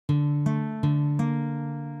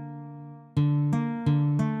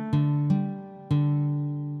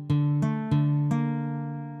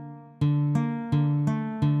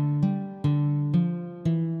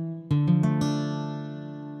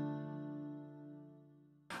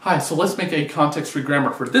Hi, so let's make a context-free grammar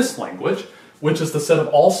for this language, which is the set of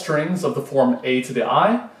all strings of the form a to the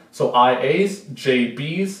I, so IAs,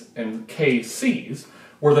 JBs, and KCs,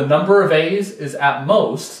 where the number of A's is at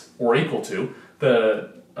most, or equal to, the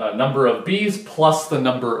number of B's plus the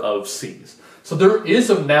number of C's. So there is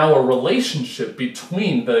now a relationship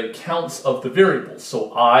between the counts of the variables.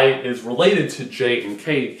 So I is related to J and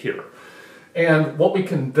K here. And what we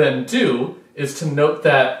can then do is to note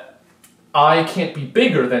that I can't be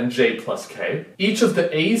bigger than J plus K. Each of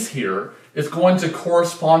the A's here is going to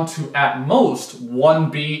correspond to at most one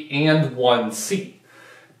B and one C,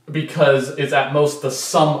 because it's at most the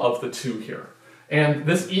sum of the two here. And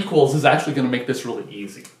this equals is actually going to make this really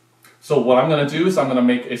easy. So what I'm going to do is I'm going to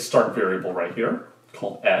make a start variable right here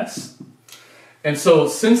called S. And so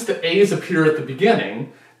since the A's appear at the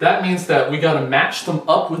beginning, that means that we got to match them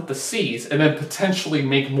up with the C's and then potentially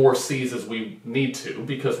make more C's as we need to,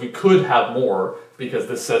 because we could have more because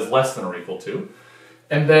this says less than or equal to.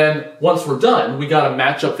 And then once we're done, we got to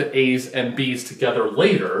match up the A's and B's together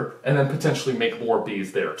later and then potentially make more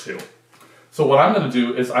B's there too. So what I'm going to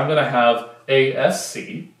do is I'm going to have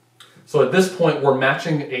ASC. So at this point we're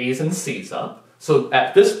matching A's and C's up. So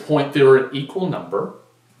at this point they're an equal number.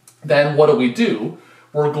 Then what do?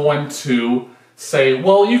 We're going to say,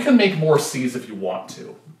 well, you can make more C's if you want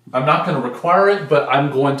to. I'm not going to require it, but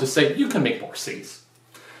I'm going to say you can make more C's.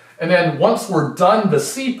 And then once we're done the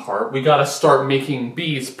C part, we got to start making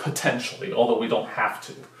B's potentially, although we don't have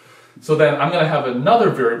to. So then I'm going to have another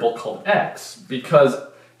variable called X, because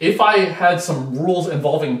if I had some rules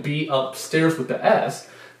involving B upstairs with the S,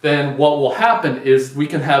 then what will happen is we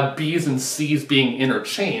can have B's and C's being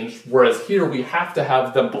interchanged, whereas here we have to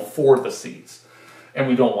have them before the C's. And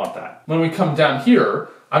we don't want that. When we come down here,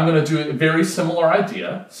 I'm going to do a very similar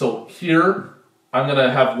idea. So here, I'm going to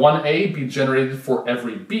have one A be generated for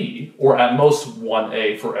every B, or at most one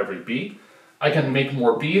A for every B. I can make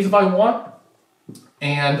more B's if I want,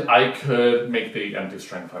 and I could make the empty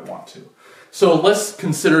string if I want to. So let's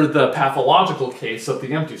consider the pathological case of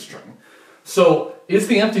the empty string. So is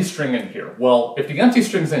the empty string in here? Well, if the empty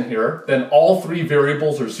string's in here, then all three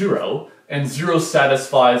variables are 0, and 0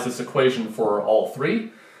 satisfies this equation for all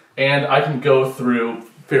three, and I can go through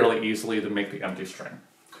fairly easily to make the empty string.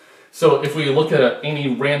 So if we look at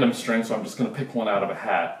any random string, so I'm just going to pick one out of a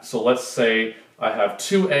hat. So let's say I have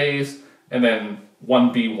two A's and then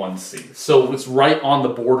one B, one C. So it's right on the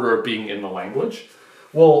border of being in the language.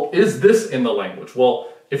 Well, is this in the language?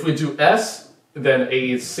 Well, if we do S, then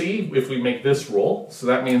A is C, if we make this rule. So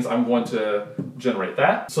that means I'm going to generate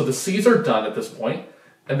that. So the C's are done at this point.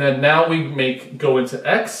 And then now we go into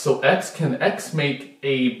X, so can X make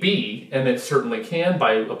a B? And it certainly can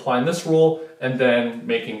by applying this rule and then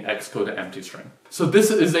making X go to empty string. So this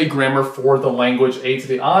is a grammar for the language A to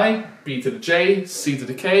the I, B to the J, C to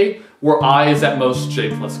the K, where I is at most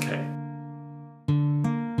J plus K.